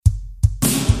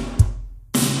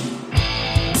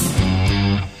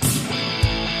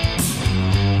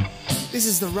This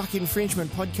is the Ruck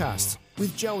Infringement Podcast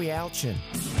with Joey Alchin.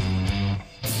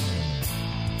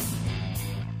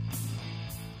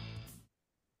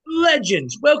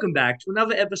 Legends, welcome back to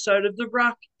another episode of the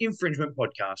Ruck Infringement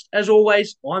Podcast. As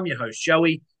always, I'm your host,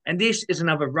 Joey, and this is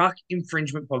another Ruck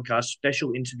Infringement Podcast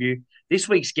special interview. This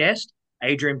week's guest,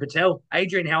 Adrian Purtell.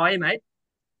 Adrian, how are you, mate?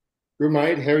 Good,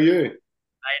 mate. How are you?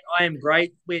 Mate, I am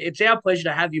great. It's our pleasure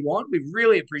to have you on. We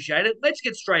really appreciate it. Let's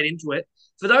get straight into it.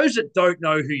 For those that don't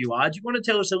know who you are, do you want to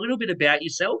tell us a little bit about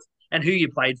yourself and who you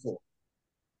played for?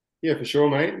 Yeah, for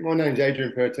sure, mate. My name's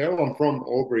Adrian Purtell. I'm from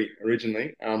Albury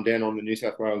originally, down on the New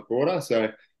South Wales border, so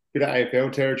a bit of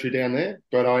AFL territory down there.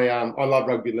 But I love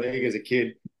rugby league as a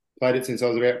kid. Played it since I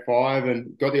was about 5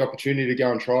 and got the opportunity to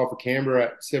go and trial for Canberra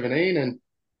at 17. And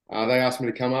they asked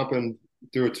me to come up and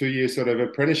do a 2-year sort of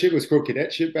apprenticeship. It was called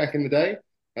cadetship back in the day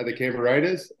at the Canberra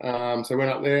Raiders. So I went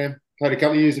up there, played a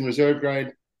couple of years in reserve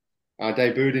grade,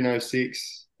 debuted in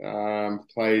 06,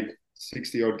 played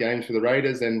 60-odd games for the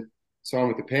Raiders and signed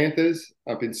with the Panthers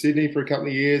up in Sydney for a couple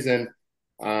of years and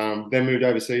then moved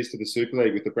overseas to the Super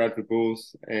League with the Bradford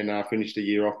Bulls and finished a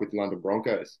year off with the London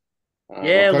Broncos.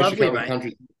 Yeah, I've coached lovely, a couple mate. of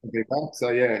countries. So,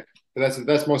 yeah,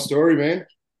 that's my story, man.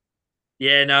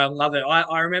 Yeah, no, I love it.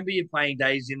 I remember you playing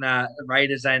days in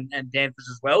Raiders and Danvers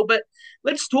as well. But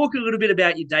let's talk a little bit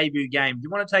about your debut game. Do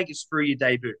you want to take us through your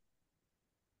debut?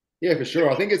 Yeah, for sure.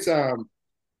 I think it's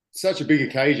such a big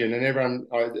occasion and everyone,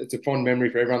 it's a fond memory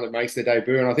for everyone that makes their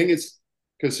debut. And I think it's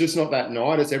because it's just not that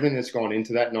night. It's everything that's gone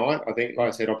into that night. I think, like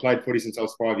I said, I played footy since I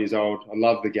was 5 years old. I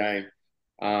love the game.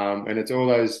 And it's all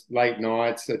those late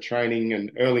nights at training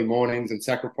and early mornings and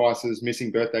sacrifices,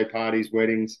 missing birthday parties,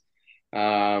 weddings,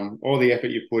 all the effort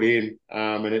you put in.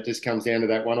 And it just comes down to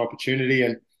that one opportunity.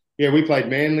 And yeah, we played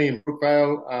Manly in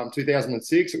Brookvale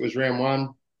 2006. It was round one.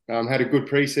 Had a good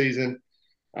preseason.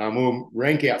 We were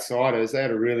rank outsiders. They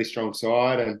had a really strong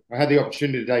side. And I had the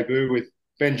opportunity to debut with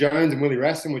Ben Jones and Willie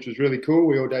Raston, which was really cool.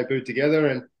 We all debuted together.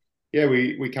 And yeah,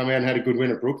 we come out and had a good win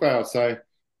at Brookvale. So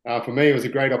for me, it was a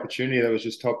great opportunity that was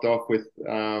just topped off with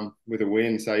a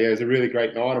win. So yeah, it was a really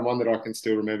great night and one that I can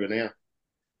still remember now.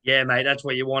 Yeah, mate, that's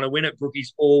what you want to win at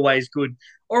Brookie's. Always good.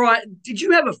 All right, did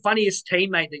you have a funniest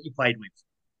teammate that you played with?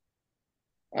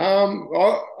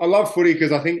 I love footy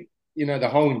because I think, the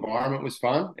whole environment was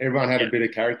fun. Everyone had Yeah. a bit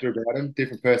of character about them,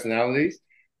 different personalities.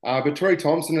 But Troy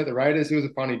Thompson at the Raiders, he was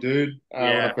a funny dude when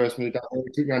Yeah. I first moved up there.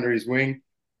 He took me under his wing.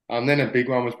 Then a big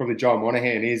one was probably Joel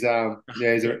Monahan. He's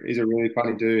he's a really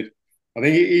funny dude. I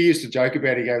think he used to joke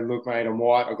about it. He goes, "Look, mate, I'm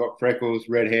white. I've got freckles,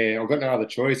 red hair. I've got no other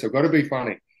choice. I've got to be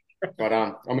funny." But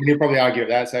I mean, he'll probably argue with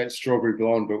that. Say it's strawberry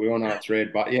blonde, but we all know it's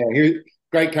red. But yeah, he was a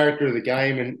great character of the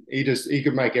game, and he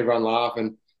could make everyone laugh.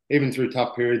 And even through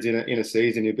tough periods in a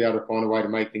season, he'd be able to find a way to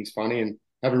make things funny and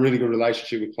have a really good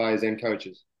relationship with players and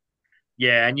coaches.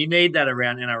 Yeah, and you need that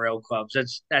around NRL clubs.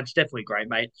 That's definitely great,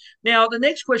 mate. Now, the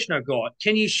next question I've got,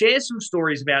 can you share some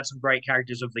stories about some great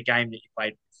characters of the game that you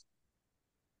played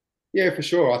Yeah, for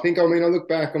sure. I look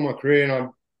back on my career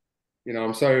and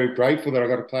I'm so grateful that I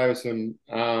got to play with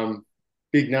some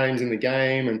big names in the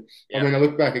game. And with? I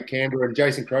look back at Canberra and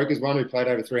Jason Croker's one who played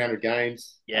over 300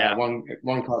 games, Yeah. one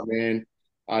club man,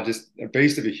 just a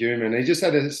beast of a human. He just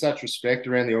had such respect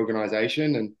around the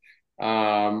organisation.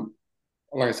 And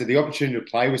like I said, the opportunity to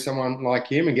play with someone like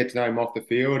him and get to know him off the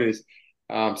field is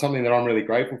something that I'm really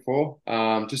grateful for.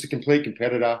 Just a complete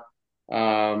competitor.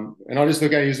 And I just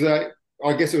look at it as like,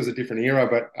 I guess it was a different era,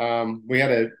 but we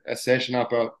had a session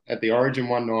up at the Origin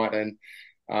one night and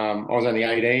I was only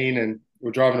 18 and we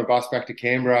were driving a bus back to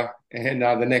Canberra and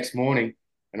the next morning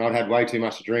and I'd had way too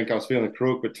much to drink. I was feeling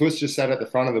crook, but Tuss just sat at the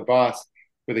front of the bus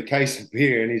with a case of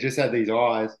beer and he just had these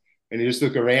eyes and he just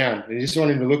looked around and he just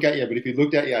wanted him to look at you. But if he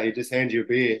looked at you, he'd just hand you a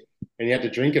beer and you had to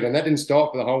drink it. And that didn't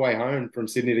stop for the whole way home from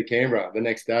Sydney to Canberra the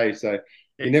next day. So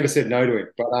he never said no to it.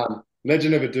 But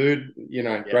legend of a dude,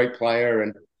 great player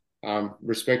and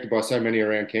respected by so many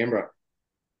around Canberra.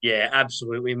 Yeah,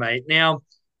 absolutely, mate. Now,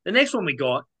 the next one we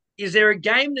got, is there a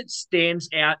game that stands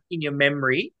out in your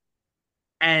memory?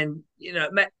 And,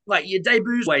 like your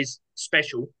debut's always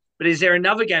special, but is there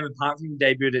another game apart from your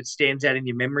debut that stands out in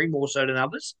your memory more so than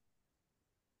others?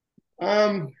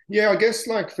 Yeah, I guess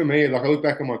like for me, like I look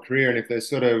back on my career and if there's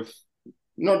sort of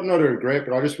not a regret,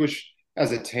 but I just wish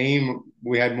as a team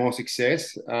we had more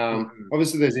success.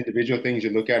 Obviously there's individual things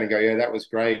you look at and go, yeah, that was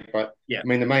great. But Yeah. I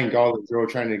mean, the main goal is we're all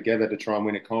training together to try and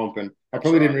win a comp. And I That's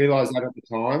probably right. didn't realize that at the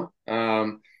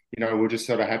time. We're just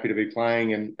sort of happy to be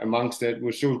playing and amongst it,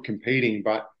 we're still competing.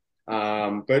 But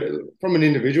from an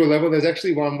individual level, there's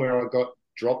actually one where I got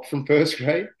dropped from first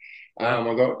grade. Wow.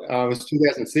 It was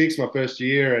 2006, my first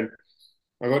year, and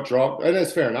I got dropped, and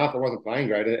that's fair enough. I wasn't playing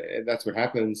great. That's what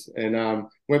happens. And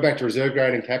went back to reserve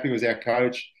grade, and Cappy was our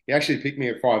coach. He actually picked me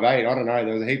at 5'8". I don't know.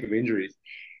 There was a heap of injuries,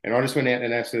 and I just went out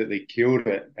and absolutely killed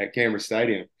it at Canberra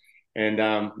Stadium. And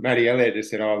Matty Elliott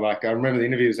just said, "Oh, like I remember the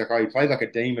interview. He was like, oh, he played like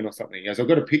a demon or something." He goes, "I've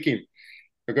got to pick him.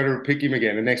 I've got to pick him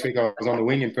again." The next week I was on the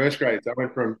wing in first grade, so I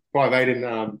went from 5'8"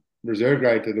 in reserve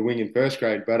grade to the wing in first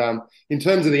grade. But in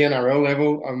terms of the NRL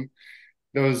level,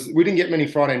 we didn't get many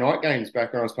Friday night games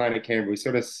back when I was playing at Canberra. We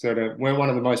sort of weren't one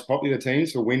of the most popular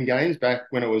teams for win games back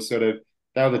when it was they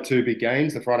were the two big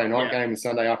games, the Friday night game and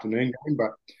Sunday afternoon game.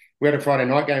 But we had a Friday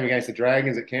night game against the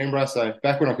Dragons at Canberra. So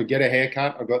back when I could get a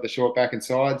haircut, I got the short back and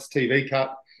sides, TV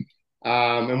cut,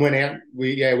 and went out.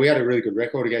 We had a really good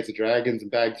record against the Dragons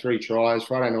and bagged 3 tries,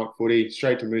 Friday night footy,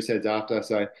 straight to Mooseheads after.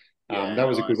 So that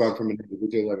was a good one from an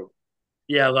individual level.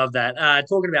 Yeah, I love that.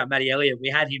 Talking about Matty Elliott, we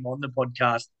had him on the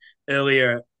podcast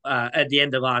earlier at the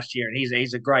end of last year, and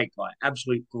he's a great guy,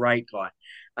 absolute great guy.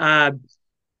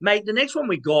 Mate, the next one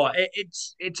we got,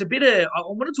 it's a bit of, I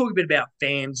want to talk a bit about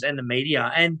fans and the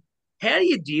media, and how do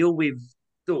you deal with,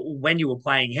 when you were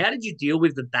playing, how did you deal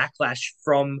with the backlash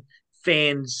from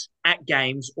fans at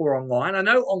games or online? I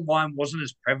know online wasn't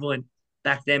as prevalent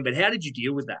back then, but how did you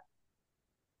deal with that?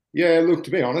 Yeah, look,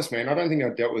 to be honest, man, I don't think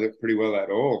I've dealt with it pretty well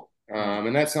at all.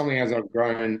 And that's something as I've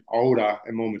grown older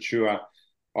and more mature,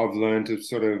 I've learned to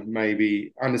sort of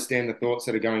maybe understand the thoughts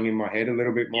that are going in my head a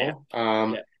little bit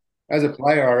more. As a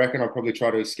player, I reckon I probably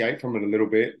try to escape from it a little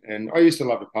bit. And I used to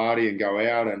love to party and go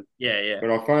out, but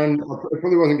I found it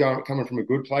probably wasn't coming from a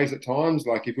good place at times.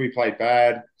 Like if we played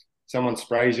bad, someone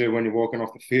sprays you when you're walking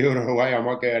off the field or away, I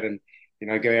might go out and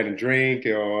go out and drink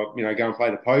or go and play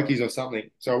the pokies or something.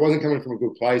 So I wasn't coming from a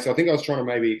good place. I think I was trying to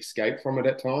maybe escape from it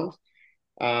at times.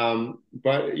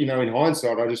 But in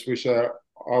hindsight, I just wish that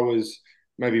I was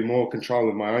maybe more control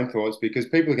of my own thoughts, because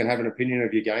people can have an opinion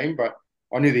of your game, but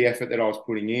I knew the effort that I was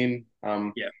putting in.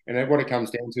 And what it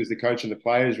comes down to is the coach and the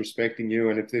players respecting you.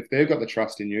 And if they've got the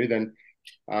trust in you, then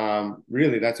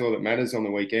really that's all that matters on the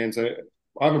weekend. So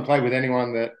I haven't played with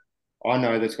anyone that I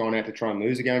know that's gone out to try and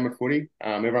lose a game of footy.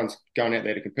 Everyone's going out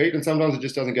there to compete, and sometimes it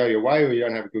just doesn't go your way or you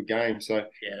don't have a good game. So,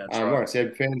 like I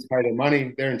said, fans pay their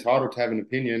money. They're entitled to have an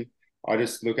opinion. I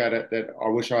just look at it that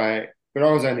but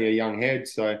I was only a young head.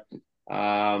 So,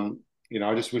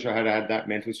 I just wish I had that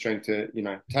mental strength to,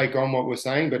 take on what we're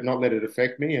saying, but not let it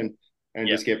affect me and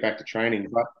just get back to training.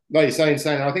 But like you're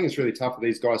saying, I think it's really tough for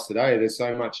these guys today. There's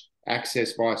so much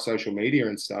access via social media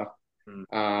and stuff.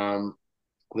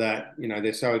 That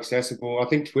they're so accessible. I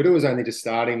think Twitter was only just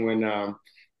starting when I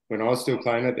was still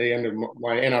playing at the end of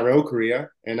my NRL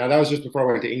career, and that was just before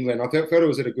I went to England. I thought it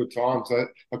was at a good time, so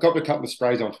I copped a couple of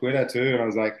sprays on Twitter too, and I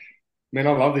was like, man,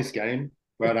 I love this game,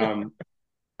 but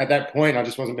at that point I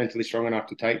just wasn't mentally strong enough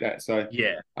to take that. So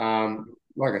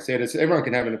like I said, everyone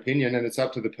can have an opinion, and it's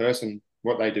up to the person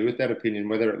what they do with that opinion,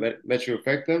 whether it lets you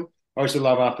affect them. I used to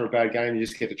love after a bad game, you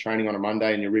just get to training on a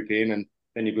Monday and you rip in, and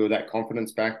then you build that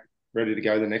confidence back, ready to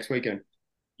go the next weekend.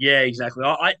 Yeah, exactly.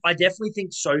 I definitely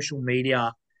think social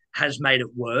media has made it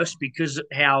worse because of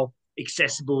how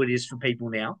accessible it is for people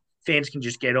now. Fans can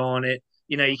just get on it.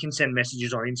 You can send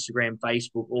messages on Instagram,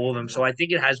 Facebook, all of them. So I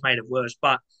think it has made it worse.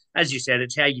 But as you said,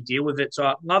 it's how you deal with it. So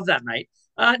I love that, mate.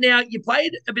 Now, you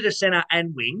played a bit of centre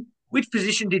and wing. Which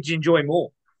position did you enjoy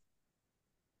more?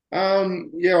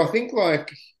 I think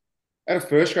like at a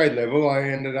first grade level, I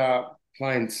ended up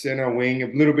playing centre wing, a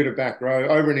little bit of back row.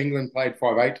 Over in England, played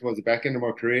 5'8" towards the back end of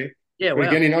my career. Yeah, but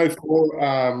again, in 04,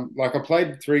 I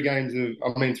played 3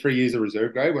 years of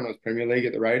reserve grade when I was Premier League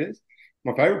at the Raiders.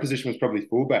 My favourite position was probably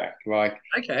fullback, just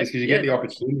because you get the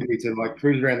opportunity to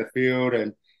cruise around the field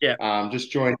and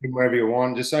just join in wherever you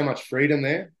want. Just so much freedom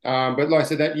there. But like I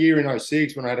said, that year in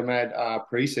 06, when I had a mad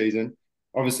pre-season,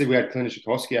 obviously we had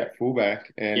Klinischkowski at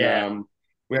fullback, and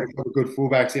we had a couple of good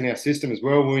fullbacks in our system as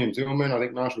well. William Zillman, I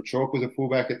think Marshall Chalk was a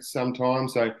fullback at some time.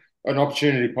 So an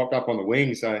opportunity popped up on the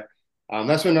wing. So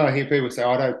that's when I hear people say,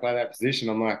 I don't play that position.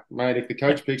 I'm like, mate, if the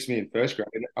coach picks me in first grade,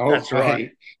 I'll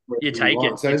play. You take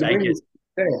it. So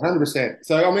yeah, 100%.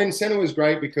 So, centre was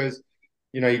great because,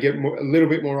 you get a little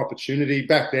bit more opportunity.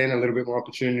 Back then, a little bit more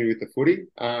opportunity with the footy.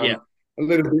 A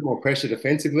little bit more pressure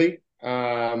defensively.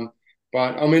 But,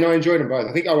 I enjoyed them both.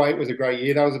 I think 08 was a great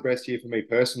year. That was the best year for me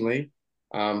personally.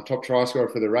 Top try scorer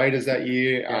for the Raiders that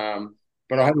year.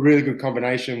 But I had a really good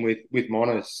combination with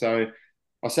Monas. So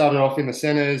I started off in the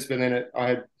centres, but then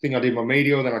I think I did my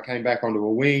medial, then I came back onto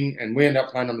a wing, and we ended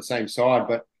up playing on the same side.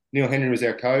 But Neil Henry was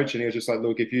our coach, and he was just like,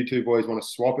 look, if you two boys want to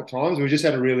swap at times, we just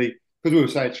had because we were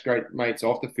such great mates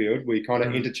off the field, we kind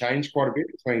of interchanged quite a bit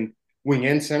between wing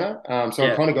and centre. So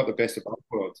I kind of got the best of both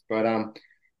worlds. But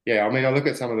yeah, I mean, I look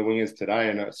at some of the wingers today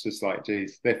and it's just like,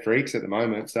 geez, they're freaks at the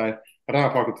moment. So I don't know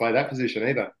if I could play that position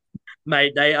either.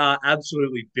 Mate, they are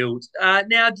absolutely built.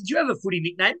 Now, did you have a footy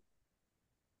nickname?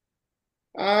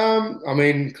 I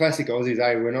mean, classic Aussies,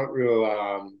 eh? We're not real,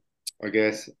 I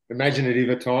guess, imaginative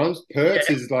at times. Perts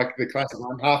Yeah, is like the classic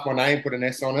one, half my name, put an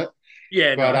S on it.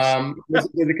 yeah, But nice.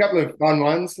 there's a couple of fun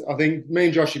ones. I think me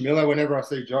and Joshy Miller, whenever I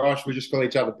see Josh, we just call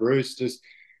each other Bruce, just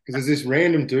because there's this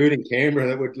random dude in Canberra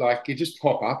that would like, he'd just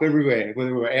pop up everywhere,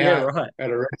 whether we were Yeah, out right.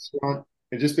 at a restaurant,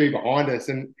 he'd just be behind us.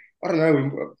 And I don't know, we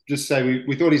just say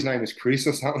we thought his name was Chris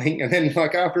or something. And then,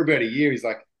 like, after about a year, he's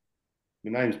like,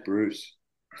 my name's Bruce.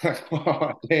 Like,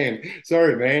 oh, damn,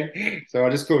 sorry, man. So I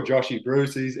just called Joshy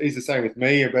Bruce. He's the same with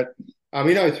me. But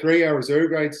in '03, our reserve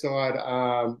grade side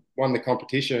won the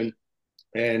competition.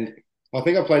 And I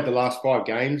think I played the last 5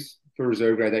 games for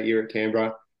reserve grade that year at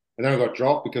Canberra. And then I got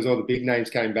dropped because all the big names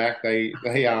came back. They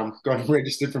got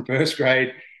registered from first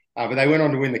grade, but they went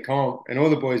on to win the comp. And all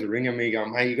the boys were ringing me,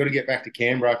 going, "Hey, you got to get back to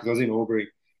Canberra," because I was in Albury.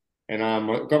 And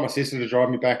I got my sister to drive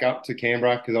me back up to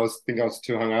Canberra because I was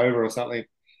too hungover or something.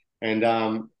 And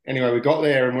anyway, we got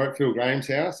there and we're at Phil Graham's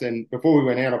house. And before we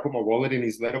went out, I put my wallet in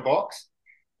his letterbox.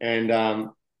 And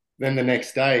then the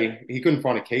next day, he couldn't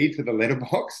find a key to the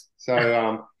letterbox.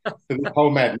 So for the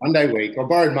whole Mad Monday week, I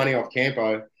borrowed money off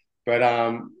Campo, but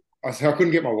I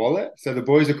couldn't get my wallet. So the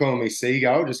boys are calling me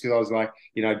Seagull just because I was like,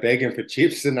 begging for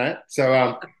chips and that. So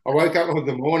I woke up in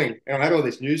the morning and I had all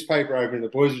this newspaper open and the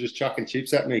boys were just chucking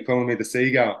chips at me, calling me the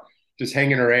Seagull, just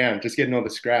hanging around, just getting all the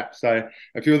scraps. So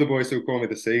a few of the boys still call me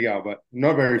the Seagull, but I'm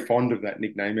not very fond of that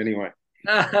nickname anyway.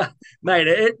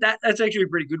 Mate, that's actually a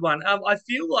pretty good one. I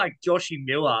feel like Joshy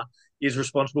Miller is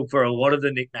responsible for a lot of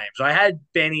the nicknames. I had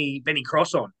Benny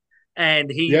Cross on,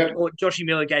 and Yeah, Joshy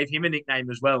Miller gave him a nickname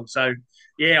as well. So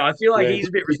yeah, I feel like yeah, he's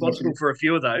a bit responsible for a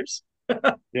few of those.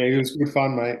 yeah, it was good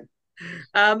fun, mate.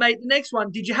 Mate, the next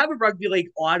one, did you have a rugby league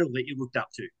idol that you looked up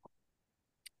to?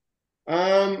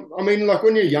 I mean, like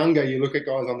when you're younger, you look at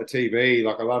guys on the TV.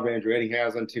 Like I love Andrew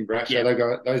Ettinghausen, Tim Brasher. Yeah.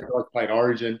 Those guys played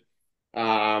Origin,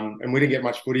 and we didn't get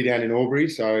much footy down in Albury,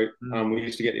 so Mm. we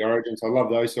used to get the Origin. So I love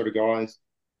those sort of guys.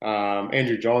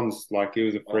 Andrew Johns, like he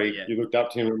was a Oh freak. yeah. You looked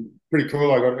up to him. Pretty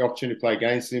cool. I got the opportunity to play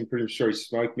against him. Pretty sure he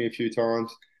smoked me a few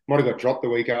times. Might have got dropped the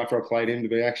week after I played him, to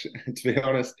be actually to be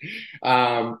honest.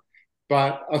 Um,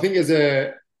 but I think as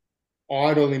a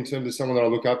idol in terms of someone that I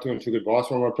look up to and took advice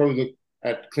from. I probably look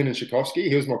at Clinton Szytkowski.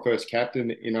 He was my first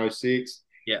captain in '06.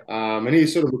 Yeah. And he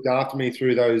sort of looked after me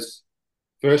through those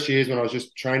first years when I was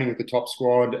just training with the top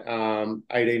squad,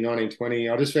 18, 19, 20.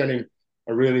 I just found him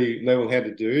a really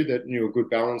level-headed dude that knew a good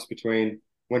balance between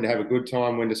when to have a good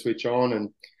time, when to switch on. And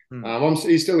Mm.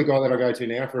 he's still the guy that I go to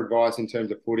now for advice in terms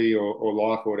of footy or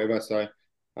life or whatever. So,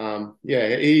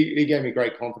 yeah, he gave me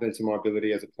great confidence in my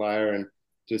ability as a player. And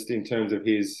just in terms of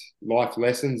his life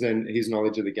lessons and his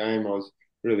knowledge of the game, I was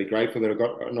really grateful that I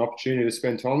got an opportunity to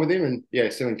spend time with him and, yeah,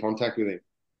 still in contact with him.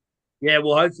 Yeah,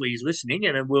 well, hopefully he's listening,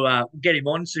 and we'll get him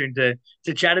on soon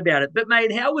to chat about it. But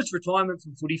mate, how was retirement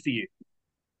from footy for you?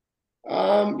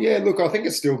 Yeah, look, I think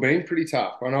it's still been pretty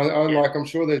tough. And Yeah, I'm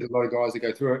sure there's a lot of guys that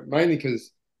go through it, mainly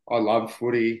because I love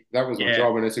footy. That was my yeah,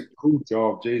 job, and it's a cool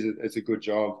job. Jesus, it's a good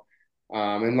job.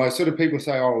 And like sort of people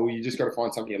say, oh, well, you just got to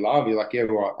find something you love. You're like, yeah,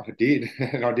 well, I did,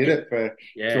 and I did yeah, it for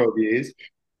yeah, 12 years.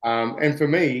 And for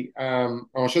me, I'm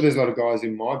sure there's a lot of guys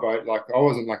in my boat. Like I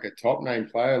wasn't like a top name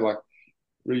player, like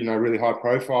really high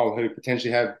profile who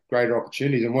potentially have greater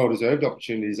opportunities and well deserved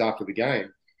opportunities after the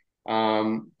game.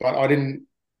 But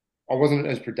I wasn't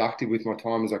as productive with my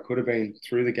time as I could have been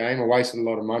through the game. I wasted a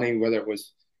lot of money, whether it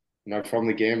was, from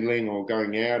the gambling or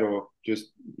going out or just,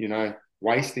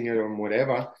 wasting it on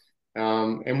whatever.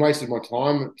 And wasted my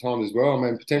time at times as well. I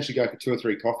mean, potentially go for 2 or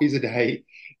 3 coffees a day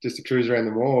just to cruise around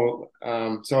the mall.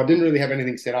 So I didn't really have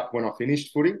anything set up when I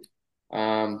finished footy. So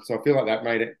I feel like that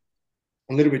made it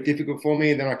a little bit difficult for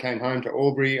me. Then I came home to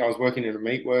Albury. I was working in a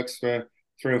meatworks for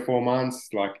 3 or 4 months,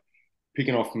 like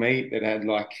picking off meat that had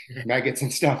like maggots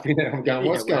and stuff in it. I'm going,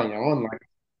 yeah. what's Wow. going on? Like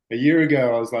a year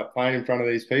ago, I was like playing in front of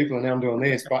these people, and now I'm doing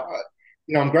this. But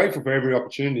I'm grateful for every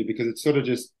opportunity because it sort of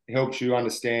just helps you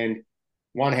understand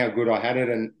one how good I had it,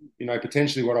 and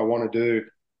potentially what I want to do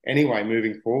anyway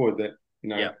moving forward. That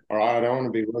Yeah, all right, I don't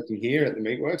want to be working here at the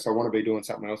meatworks. I want to be doing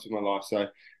something else with my life. So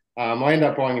I ended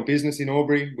up buying a business in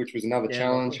Albury, which was another yeah.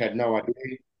 challenge. Lovely. Had no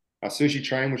idea. A sushi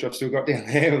train, which I've still got down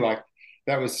there, like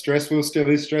that was stressful. Still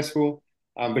is stressful.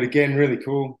 But again, really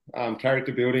cool.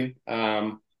 Character building.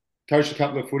 Coached a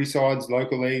couple of footy sides,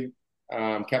 local league,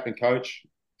 captain coach.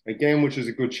 Again, which was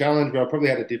a good challenge, but I probably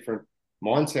had a different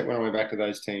mindset when I went back to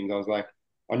those teams. I was like,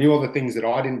 I knew all the things that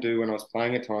I didn't do when I was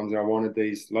playing at times, and I wanted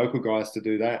these local guys to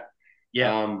do that.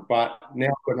 Yeah. But now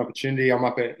I've got an opportunity. I'm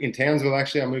in Townsville,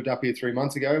 actually. I moved up here 3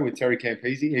 months ago with Terry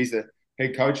Campese. He's the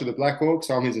head coach of the Blackhawks,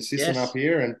 so I'm his assistant up Yes.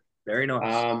 here. And Very nice.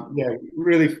 yeah,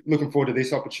 really looking forward to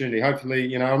this opportunity.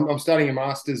 Hopefully, I'm starting a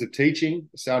master's of teaching,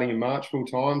 starting in March full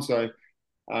time. So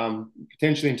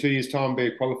potentially in 2 years' time, be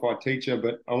a qualified teacher.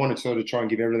 But I want to sort of try and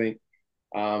give everything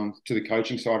to the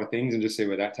coaching side of things and just see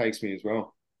where that takes me as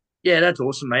well. Yeah, that's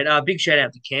awesome, mate. Big shout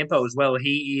out to Campo as well.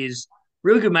 He is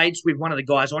really good mates with one of the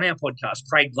guys on our podcast,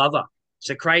 Craig Glover.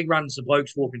 So Craig runs the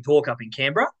Blokes Walk and Talk up in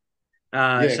Canberra.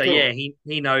 Yeah, So cool. yeah,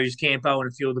 he knows Campo and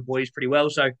a few of the boys pretty well.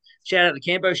 So shout out to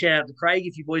Campo, shout out to Craig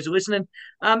if you boys are listening.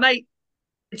 Mate,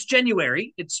 it's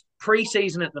January. It's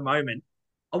pre-season at the moment.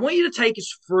 I want you to take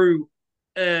us through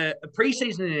a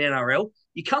pre-season in the NRL.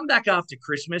 You come back after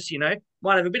Christmas,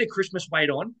 might have a bit of Christmas weight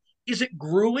on. Is it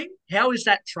grueling? How is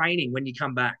that training when you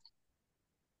come back?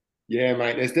 Yeah,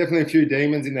 mate. There's definitely a few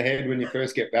demons in the head when you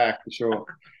first get back, for sure.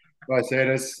 Like I said,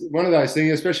 it's one of those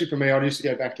things, especially for me. I used to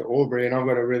go back to Albury, and I've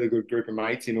got a really good group of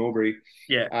mates in Albury.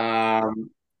 Yeah, Um,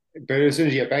 but as soon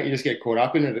as you get back, you just get caught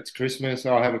up in it. It's Christmas.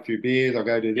 I'll have a few beers. I'll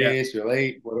go do yeah, this. We'll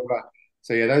eat, whatever.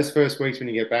 So yeah, those first weeks when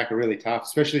you get back are really tough,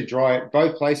 especially dry.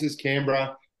 Both places,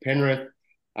 Canberra, Penrith,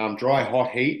 dry,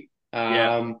 hot heat.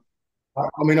 yeah,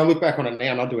 I mean, I look back on it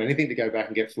now and I'd do anything to go back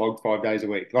and get flogged 5 days a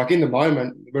week. Like in the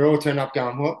moment, we're all turned up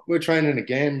going, what? We're training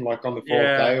again, like on the fourth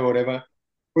yeah, day or whatever.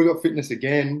 We got fitness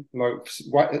again, like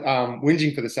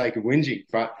whinging for the sake of whinging.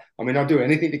 But I mean, I'll do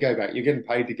anything to go back. You're getting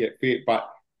paid to get fit, but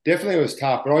definitely it was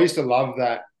tough. But I used to love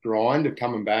that grind of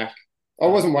coming back. I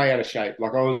wasn't way out of shape.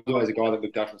 Like I was always a guy that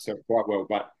looked after himself quite well,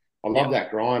 but I yeah, love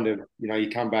that grind of, you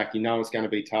come back, it's going to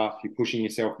be tough. You're pushing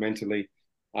yourself mentally.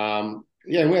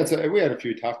 Yeah, we had a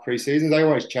few tough pre-seasons. They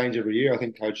always change every year. I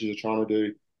think coaches are trying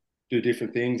to do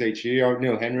different things each year.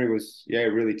 Neil Henry was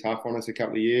really tough on us a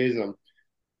couple of years.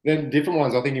 Then different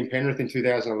ones. I think in Penrith in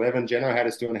 2011, Geno had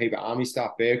us doing a heap of army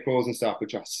stuff, bear claws and stuff,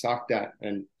 which I sucked at.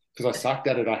 And because I sucked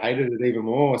at it, I hated it even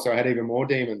more. So I had even more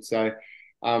demons. So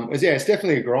it's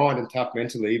definitely a grind and tough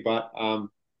mentally, but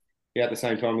at the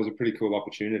same time, it was a pretty cool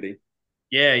opportunity.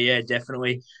 yeah, yeah,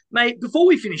 definitely. Mate, before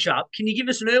we finish up, can you give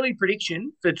us an early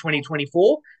prediction for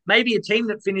 2024? Maybe a team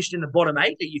that finished in the bottom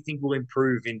eight that you think will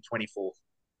improve in 24?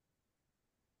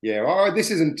 Yeah,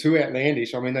 this isn't too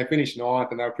outlandish. I mean, they finished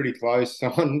ninth and they were pretty close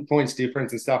on points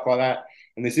difference and stuff like that.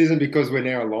 And this isn't because we're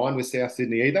now aligned with South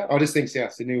Sydney either. I just think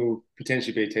South Sydney will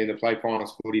potentially be a team that play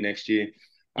finals footy next year.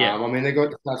 Yeah, I mean, they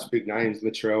got such big names: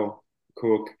 Latrell,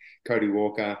 Cook, Cody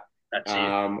Walker. that's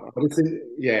it.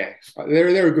 Yeah,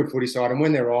 they're a good footy side, and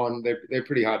when they're on, they're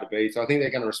pretty hard to beat. So I think they're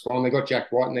going to respond. They got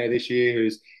Jack White in there this year,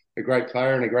 who's a great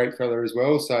player and a great fella as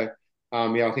well. So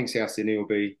I think South Sydney will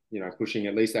be, pushing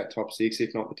at least that top six,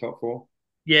 if not the top four.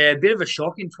 Yeah, a bit of a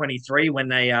shock in 23 when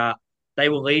they were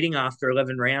leading after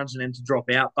 11 rounds and then to drop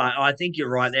out. But I think you're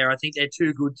right there. I think they're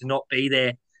too good to not be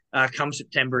there come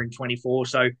September in 24.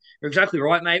 So you're exactly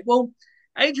right, mate. Well,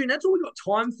 Adrian, that's all we've got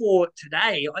time for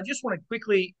today. I just want to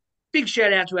quickly big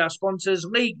shout out to our sponsors,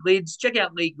 League Lids. Check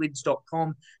out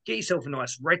leaguelids.com. Get yourself a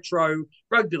nice retro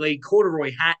rugby league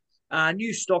corduroy hat.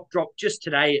 New stock drop just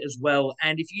today as well.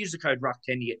 And if you use the code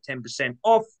RUCK10, you get 10%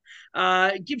 off.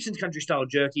 Gibson's Country Style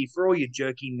Jerky for all your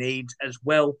jerky needs as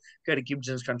well. Go to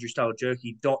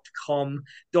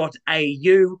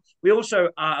gibsonscountrystylejerky.com.au. We also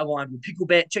are aligned with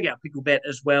Picklebet. Check out Picklebet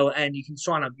as well. And you can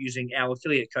sign up using our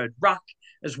affiliate code RUCK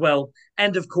as well.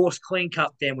 And of course, Clean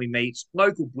Cut Family Meats,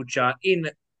 local butcher in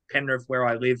Penrith, where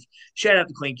I live. Shout out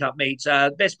to Clean Cut Meats,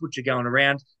 best butcher going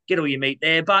around. Get all your meat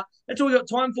there. But that's all we got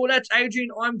time for. That's Adrian.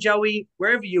 I'm Joey.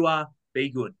 Wherever you are, be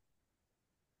good.